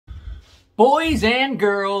Boys and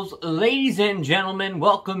girls, ladies and gentlemen,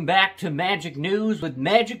 welcome back to Magic News with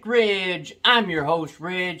Magic Ridge. I'm your host,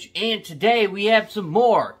 Ridge, and today we have some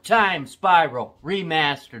more Time Spiral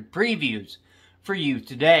Remastered previews for you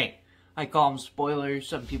today. I call them spoilers,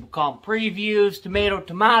 some people call them previews, tomato,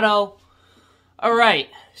 tomato. Alright,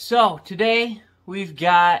 so today we've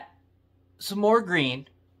got some more green.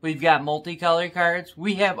 We've got multicolor cards,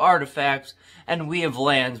 we have artifacts, and we have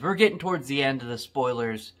lands. We're getting towards the end of the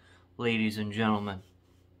spoilers, ladies and gentlemen.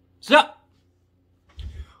 So,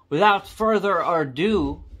 without further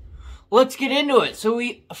ado, let's get into it. So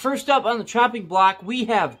first up on the chopping block, we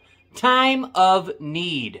have Time of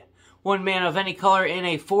Need. 1 mana of any color in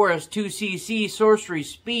a forest, 2cc, sorcery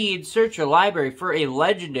speed. Search your library for a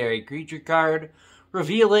legendary creature card,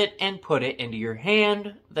 reveal it, and put it into your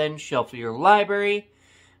hand. Then shuffle your library.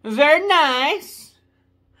 Very nice.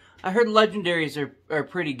 I heard legendaries are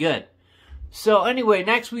pretty good. So anyway,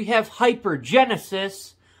 next we have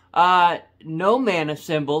Hypergenesis. No mana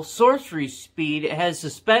symbol, sorcery speed. It has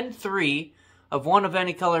suspend 3 of 1 of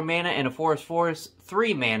any color mana and a forest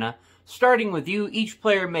 3 mana. Starting with you, each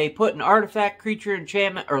player may put an artifact, creature,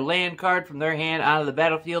 enchantment, or land card from their hand onto the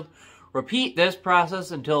battlefield. Repeat this process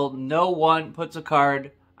until no one puts a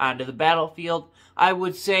card onto the battlefield. I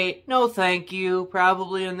would say no thank you,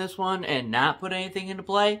 probably in this one, and not put anything into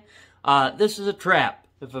play. This is a trap,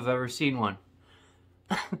 if I've ever seen one.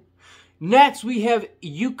 Next, we have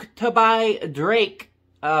Uktabai Drake.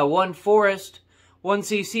 1 forest,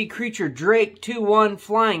 1cc creature Drake, 2/1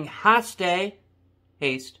 flying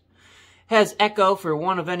haste. Has echo for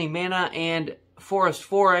 1 of any mana and forest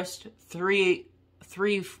 3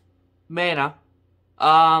 mana.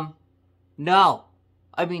 No.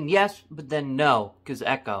 I mean, yes, but then no, because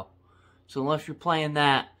echo. So unless you're playing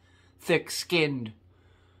that thick-skinned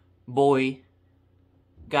boy,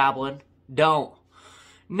 goblin, don't.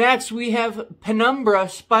 Next, we have Penumbra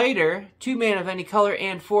Spider, 2 mana of any color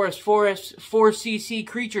and forest, 4cc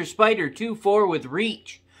creature spider, 2/4 with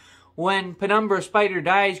reach. When Penumbra Spider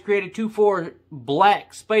dies, create a 2/4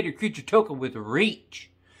 black spider creature token with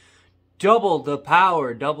reach. Double the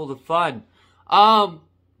power, double the fun.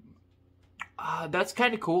 That's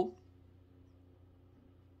kind of cool.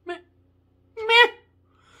 Meh.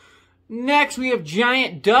 Next, we have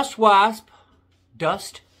Giant Dust Wasp.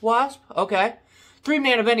 Dust Wasp? Okay. 3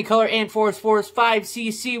 mana of any color and forest,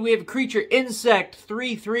 5cc. We have a creature insect,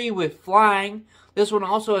 3/3 with flying. This one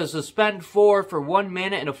also has suspend 4 for 1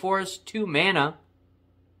 mana and a forest 2 mana.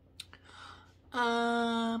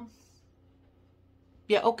 Yeah,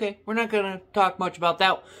 okay. We're not going to talk much about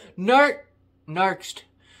that. Narked.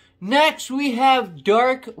 Next, we have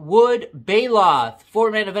Darkwood Baloth.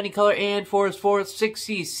 4 mana of any color and forest,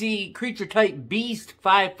 6cc. Creature type beast,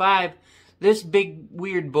 5/5. This big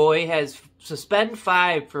weird boy has suspend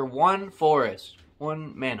 5 for 1 forest,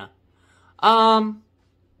 1 mana.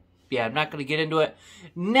 Yeah, I'm not going to get into it.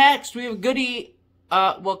 Next, we have a goodie.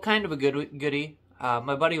 Well, kind of a goodie.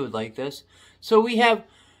 My buddy would like this. So we have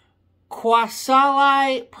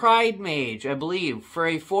Quasali Pride Mage, I believe, for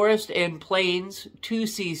a forest and plains,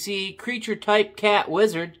 2cc, creature type cat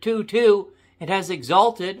wizard, 2/2. It has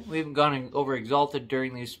Exalted. We haven't gone over Exalted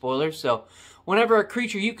during these spoilers, so whenever a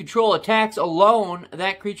creature you control attacks alone,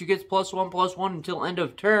 that creature gets +1/+1 until end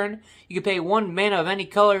of turn. You can pay 1 mana of any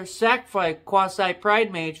color, sacrifice Quasi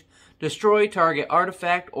Pride Mage, destroy target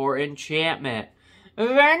artifact or enchantment.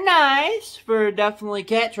 Very nice for definitely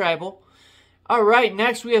cat tribal. Alright,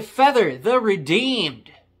 next we have Feather the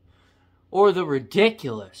Redeemed. Or the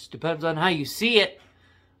Ridiculous. Depends on how you see it.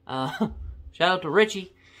 Shout out to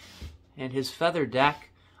Richie and his Feather deck.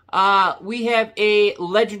 We have a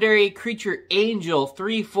legendary creature Angel,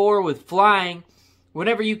 3/4 with flying.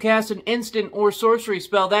 Whenever you cast an instant or sorcery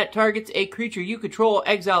spell that targets a creature you control,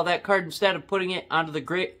 exile that card instead of putting it onto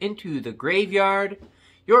into the graveyard,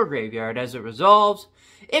 your graveyard, as it resolves.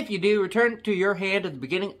 If you do, return it to your hand at the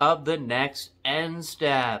beginning of the next end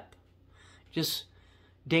step. Just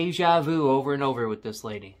deja vu over and over with this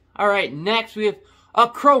lady. Alright, next we have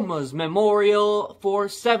Akroma's Memorial for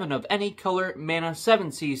 7 of any color mana,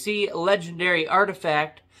 7cc, legendary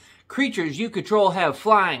artifact. Creatures you control have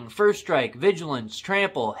flying, first strike, vigilance,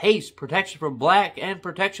 trample, haste, protection from black, and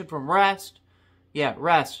protection from rest. Yeah,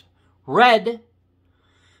 rest. Red.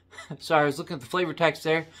 Sorry, I was looking at the flavor text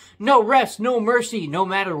there. No rest, no mercy, no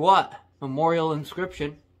matter what. Memorial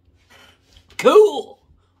inscription. Cool!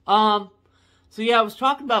 So yeah, I was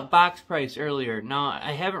talking about box price earlier. Now,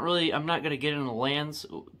 I'm not going to get into the lands,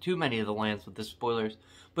 too many of the lands with the spoilers.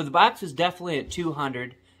 But the box is definitely at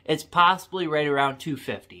 $200. It's possibly right around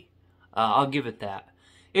 $250. I'll give it that.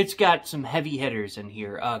 It's got some heavy hitters in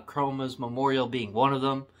here. Chroma's Memorial being one of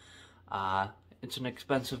them. It's an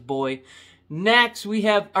expensive boy. Next, we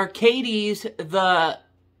have Arcades, the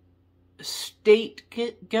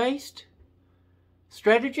Stategeist?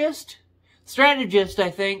 Strategist, I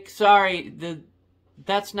think. Sorry,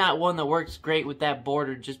 that's not one that works great with that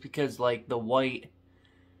border, just because, like, the white,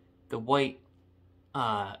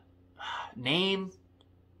 name,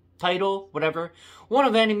 title, whatever. One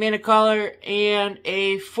of any mana color, and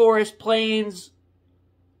a Forest Plains,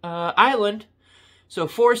 island. So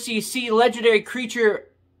 4CC legendary creature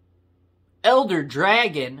Elder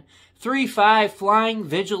Dragon, 3/5 flying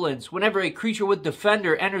vigilance. Whenever a creature with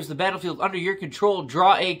Defender enters the battlefield under your control,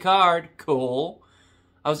 draw a card. Cool.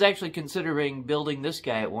 I was actually considering building this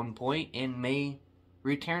guy at one point and may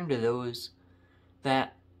return to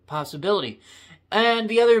that possibility. And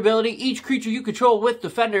the other ability, each creature you control with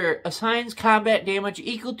Defender assigns combat damage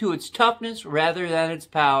equal to its toughness rather than its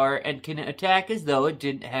power and can attack as though it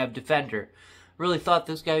didn't have Defender. Really thought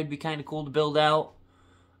this guy would be kind of cool to build out.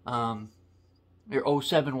 Your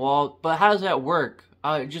 07 wall. But how does that work?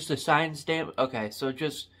 Just assigns damage? Okay, so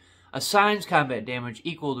just assigns combat damage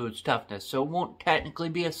equal to its toughness. So it won't technically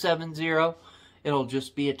be a 7/0. It'll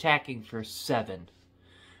just be attacking for 7.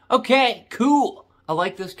 Okay, cool. I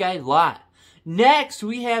like this guy a lot. Next,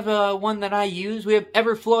 we have one that I use. We have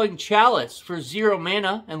Everflowing Chalice for 0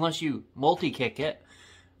 mana, unless you multi-kick it,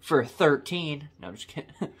 for 13. No, just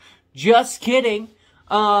kidding. Just kidding.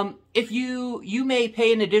 If you may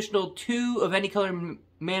pay an additional 2 of any color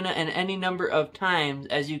mana and any number of times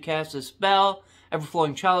as you cast a spell.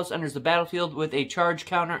 Everflowing Chalice enters the battlefield with a charge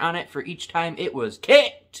counter on it for each time it was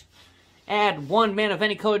kicked. Add 1 mana of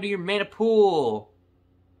any color to your mana pool.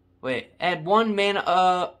 Wait, add 1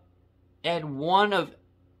 mana, add 1 of,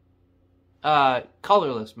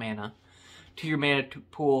 colorless mana to your mana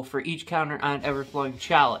pool for each counter on Everflowing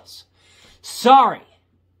Chalice. Sorry!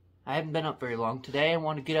 I haven't been up very long today. I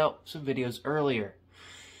want to get out some videos earlier.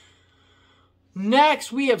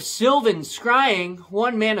 Next, we have Sylvan Scrying.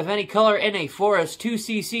 1 mana of any color in a forest.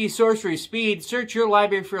 2CC sorcery speed. Search your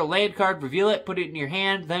library for a land card. Reveal it. Put it in your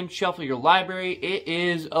hand. Then shuffle your library. It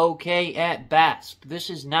is okay at best. This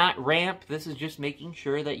is not ramp. This is just making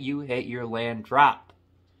sure that you hit your land drop.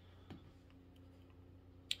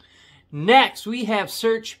 Next, we have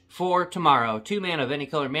Search for Tomorrow. 2 mana of any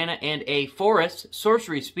color mana and a forest.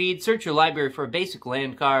 Sorcery speed. Search your library for a basic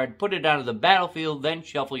land card. Put it onto the battlefield. Then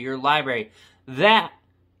shuffle your library. That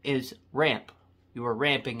is ramp. You are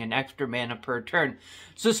ramping an extra mana per turn.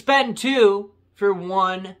 So spend 2 for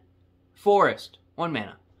 1 forest. 1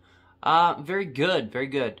 mana. Very good. Very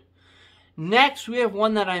good. Next, we have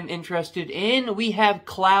one that I'm interested in. We have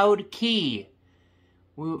Cloud Key.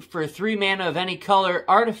 For 3 mana of any color,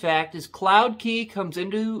 artifact, as Cloud Key comes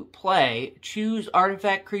into play, choose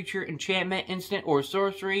artifact, creature, enchantment, instant, or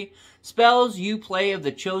sorcery. Spells you play of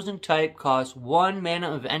the chosen type cost 1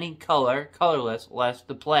 mana of any color, colorless, less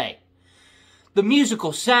to play. The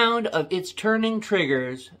musical sound of its turning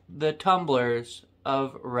triggers the tumblers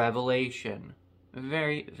of revelation.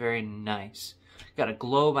 Very, very nice. Got a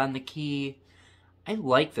globe on the key. I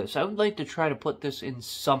like this. I would like to try to put this in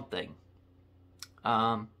something.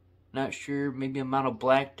 Not sure, maybe a mono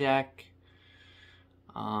black deck.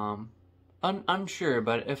 Unsure,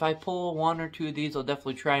 but if I pull 1 or 2 of these, I'll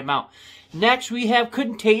definitely try them out. Next, we have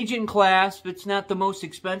Contagion Clasp. It's not the most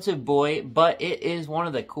expensive boy, but it is one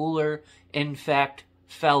of the cooler, in fact,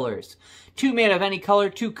 fellers. 2 mana of any color,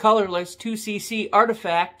 2 colorless, 2CC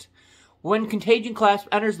artifact. When Contagion Clasp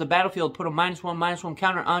enters the battlefield, put a -1/-1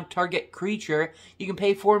 counter on target creature. You can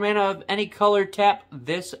pay 4 mana of any color, tap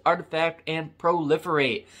this artifact, and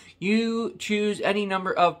proliferate. You choose any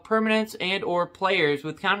number of permanents and or players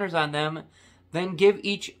with counters on them, then give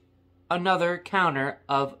each another counter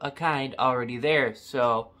of a kind already there.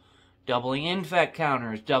 So, doubling infect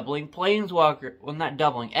counters, doubling planeswalker, well not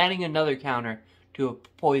doubling, adding another counter to a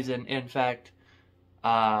poison infect,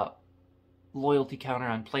 loyalty counter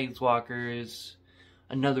on planeswalkers,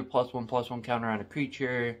 another +1/+1 counter on a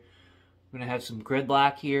creature. I'm going to have some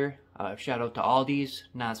gridlock here. Shout out to Aldi's,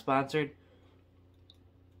 not sponsored.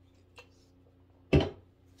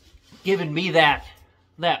 Giving me that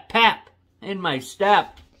pep in my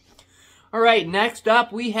step. Alright, next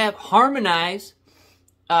up we have Harmonize.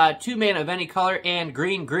 2 mana of any color and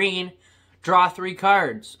green. Draw 3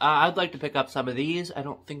 cards. I'd like to pick up some of these. I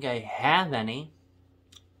don't think I have any.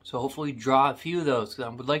 So hopefully draw a few of those. Cause I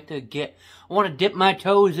would like to I want to dip my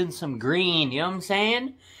toes in some green. You know what I'm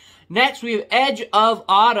saying? Next we have Edge of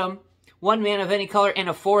Autumn. 1 mana of any color and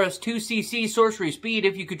a forest. 2CC sorcery speed.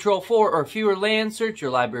 If you control 4 or fewer lands, search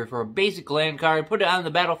your library for a basic land card. Put it on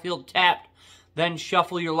the battlefield tapped. Then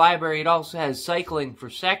shuffle your library. It also has cycling for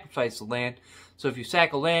sacrifice land. So if you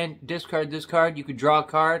sack a land, discard this card, you could draw a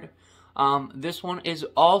card. This one is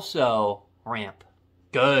also ramp.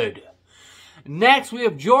 Good. Next, we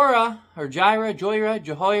have Jorah of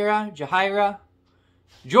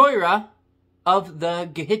the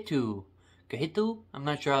Gehitu. Gehitu? I'm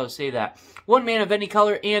not sure how to say that. 1 mana of any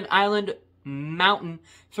color and island, mountain,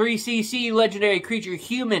 3 CC, legendary creature,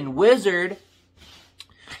 human, wizard.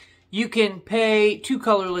 You can pay 2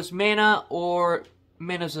 colorless mana or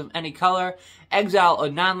manas of any color. Exile a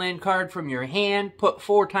non-land card from your hand. Put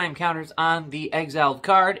 4 time counters on the exiled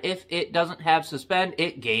card. If it doesn't have suspend,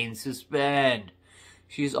 it gains suspend.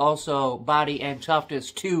 She's also body and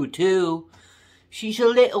toughness 2/2. She's a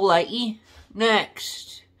little lighty.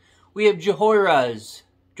 Next, we have Joyra's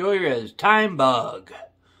Time Bug.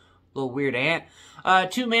 Little weird ant.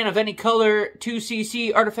 2 mana of any color, 2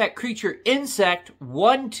 CC, artifact, creature, insect,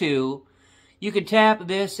 1/2. You can tap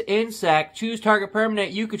this insect, choose target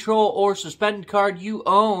permanent you control or suspended card you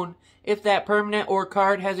own. If that permanent or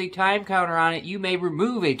card has a time counter on it, you may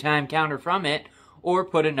remove a time counter from it or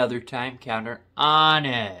put another time counter on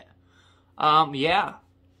it. Yeah,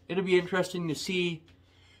 it'll be interesting to see,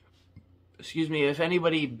 if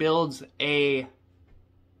anybody builds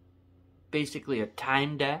basically a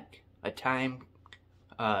time deck, a time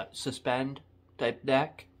suspend type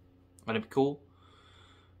deck. That'd be cool.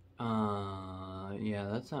 Yeah,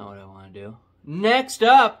 that's not what I want to do. Next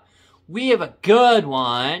up, we have a good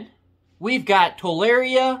one. We've got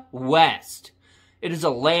Tolaria West. It is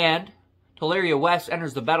a land. Tolaria West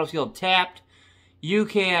enters the battlefield tapped. You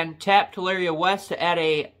can tap Tolaria West to add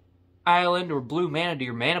a island or blue mana to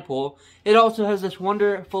your mana pool. It also has this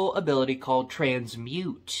wonderful ability called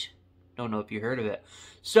Transmute. Don't know if you heard of it.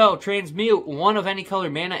 So, Transmute, 1 of any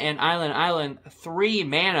color mana and island, 3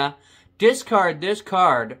 mana. Discard this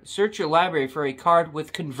card. Search your library for a card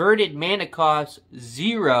with converted mana cost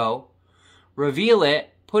 0. Reveal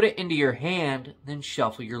it, put it into your hand, then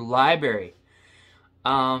shuffle your library.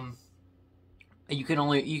 You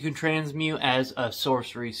can transmute as a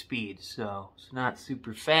sorcery speed, so it's not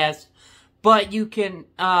super fast. But you can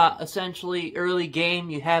essentially early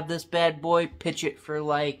game you have this bad boy, pitch it for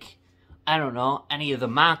like, I don't know, any of the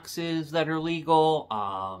moxes that are legal.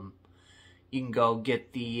 You can go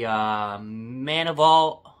get the Mana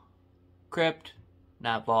Vault, Crypt,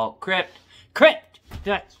 not Vault, Crypt,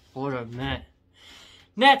 that's what I meant.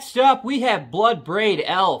 Next up, we have Bloodbraid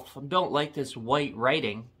Elf. I don't like this white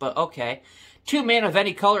writing, but okay. 2 mana of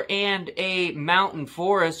any color and a mountain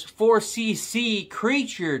forest, 4 CC,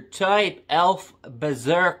 creature type, elf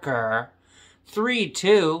berserker,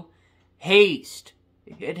 3/2, haste.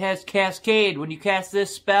 It has Cascade. When you cast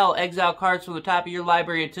this spell, exile cards from the top of your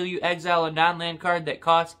library until you exile a non-land card that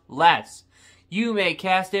costs less. You may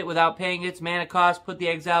cast it without paying its mana cost. Put the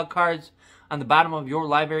exiled cards on the bottom of your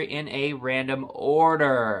library in a random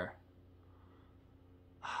order.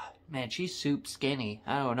 Man, she's soup skinny.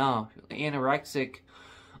 I don't know. Anorexic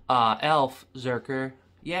elf Zerker.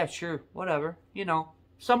 Yeah, sure. Whatever. You know,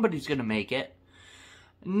 somebody's going to make it.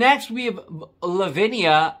 Next, we have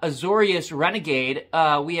Lavinia, Azorius Renegade.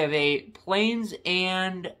 We have a Plains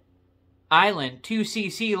and Island, 2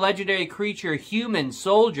 CC, legendary creature, human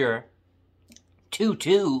soldier,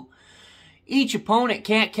 2/2. Each opponent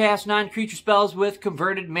can't cast non-creature spells with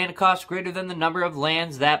converted mana cost greater than the number of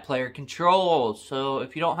lands that player controls. So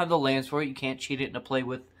if you don't have the lands for it, you can't cheat it into play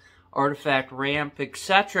with artifact, ramp,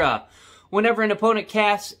 etc. Whenever an opponent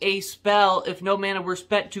casts a spell, if no mana were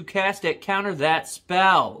spent to cast it, counter that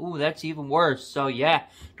spell. Ooh, that's even worse. So yeah,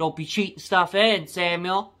 don't be cheating stuff in,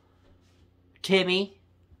 Samuel. Timmy.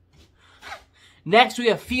 Next, we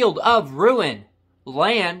have Field of Ruin.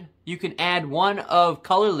 Land, you can add 1 of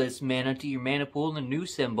colorless mana to your mana pool in a new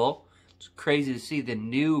symbol. It's crazy to see the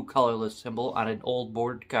new colorless symbol on an old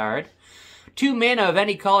board card. 2 mana of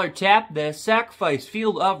any color, tap this, sacrifice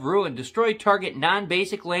Field of Ruin, destroy target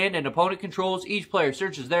non-basic land and opponent controls. Each player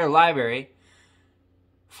searches their library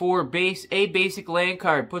for a basic land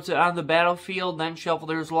card, puts it on the battlefield, then shuffle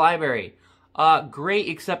their library. Great,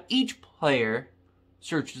 except each player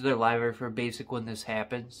searches their library for a basic when this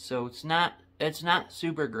happens, so it's not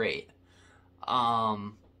super great.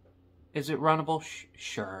 Is it runnable?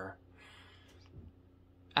 Sure.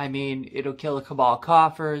 I mean, it'll kill a Cabal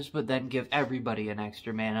Coffers, but then give everybody an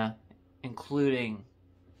extra mana, including,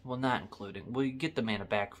 well, not including, well, you get the mana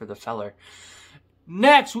back for the feller.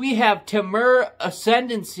 Next, we have Temur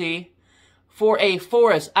Ascendancy for a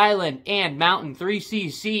forest, island, and mountain 3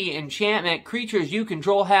 CC enchantment. Creatures you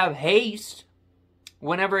control have haste.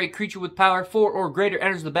 Whenever a creature with power 4 or greater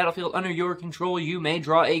enters the battlefield under your control, you may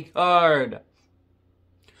draw a card.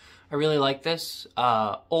 I really like this.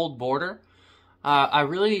 Old border. I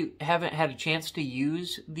really haven't had a chance to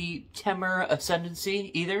use the Temur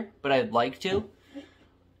Ascendancy either, but I'd like to.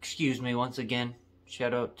 Excuse me once again.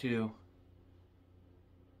 Shout out to...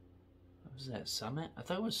 What was that, Summit? I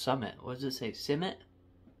thought it was Summit. What does it say, Summit?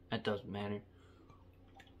 That doesn't matter.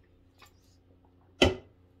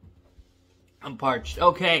 I'm parched.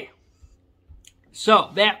 Okay. So,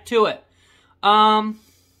 back to it.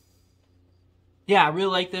 Yeah, I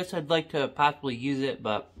really like this. I'd like to possibly use it,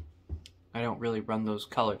 but I don't really run those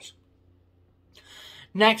colors.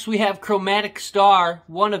 Next, we have Chromatic Star,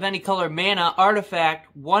 1 of any color mana,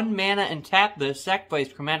 artifact, 1 mana and tap this.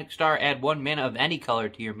 Sacrifice Chromatic Star, add 1 mana of any color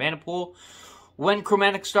to your mana pool. When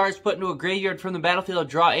Chromatic Star is put into a graveyard from the battlefield,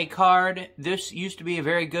 draw a card. This used to be a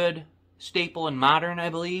very good staple in Modern, I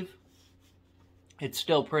believe. It's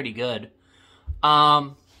still pretty good.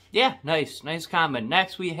 Yeah, nice combo.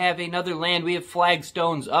 Next, we have another land. We have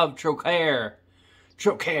Flagstones of Trocaire.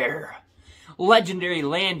 Trocaire. Legendary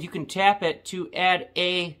land. You can tap it to add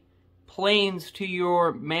a plains to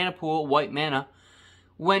your mana pool, white mana.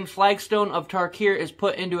 When Flagstone of Tarkir is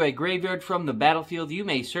put into a graveyard from the battlefield, you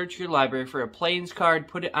may search your library for a plains card,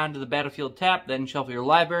 put it onto the battlefield tap, then shuffle your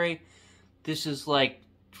library. This is like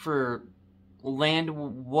for land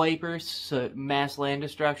wipers, so mass land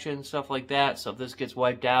destruction, stuff like that. So if this gets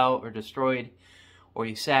wiped out or destroyed, or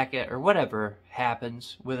you sack it, or whatever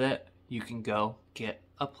happens with it, you can go get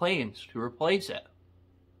a plains to replace it.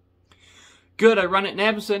 Good, I run it in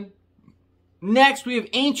Abyssin. Next, we have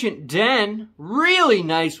Ancient Den. Really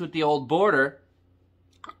nice with the old border.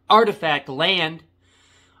 Artifact land.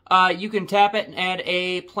 You can tap it and add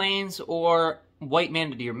a plains or white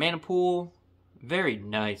mana to your mana pool. Very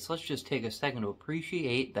nice. Let's just take a second to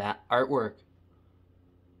appreciate that artwork.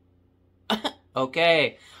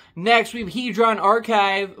 Okay. Next, we have Hedron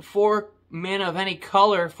Archive. 4 mana of any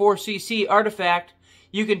color. 4 CC artifact.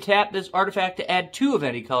 You can tap this artifact to add 2 of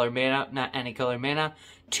any color mana. Not any color mana.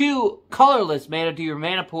 2 colorless mana to your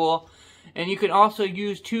mana pool. And you can also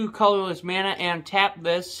use 2 colorless mana and tap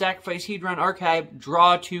this. Sacrifice Hedron Archive.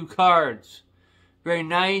 Draw 2 cards. Very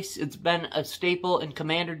nice. It's been a staple in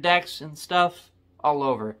Commander decks and stuff all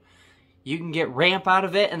over. You can get ramp out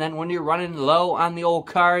of it, and then when you're running low on the old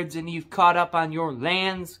cards and you've caught up on your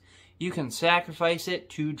lands, you can sacrifice it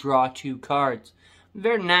to draw 2 cards.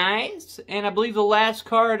 Very nice. And I believe the last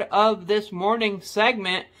card of this morning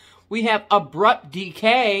segment, we have Abrupt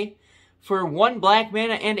Decay for 1 black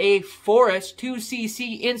mana and a forest, 2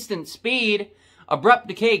 CC instant speed. Abrupt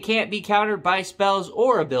Decay can't be countered by spells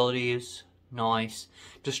or abilities. Nice.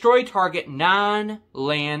 Destroy target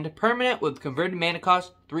non-land permanent with converted mana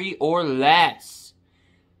cost 3 or less.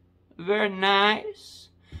 Very nice.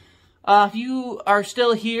 If you are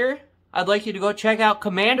still here, I'd like you to go check out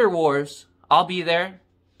Commander Wars. I'll be there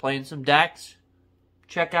playing some decks.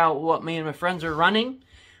 Check out what me and my friends are running.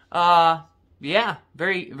 Yeah,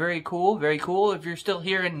 very cool, very cool. If you're still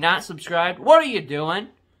here and not subscribed, what are you doing?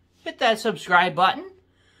 Hit that subscribe button.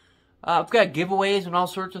 I've got giveaways and all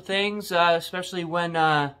sorts of things, especially when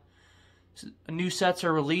new sets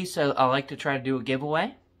are released. I like to try to do a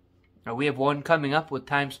giveaway. We have one coming up with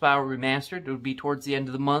Time Spiral Remastered. It would be towards the end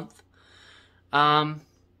of the month.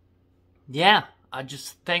 Yeah,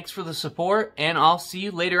 thanks for the support, and I'll see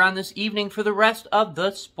you later on this evening for the rest of the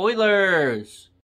spoilers.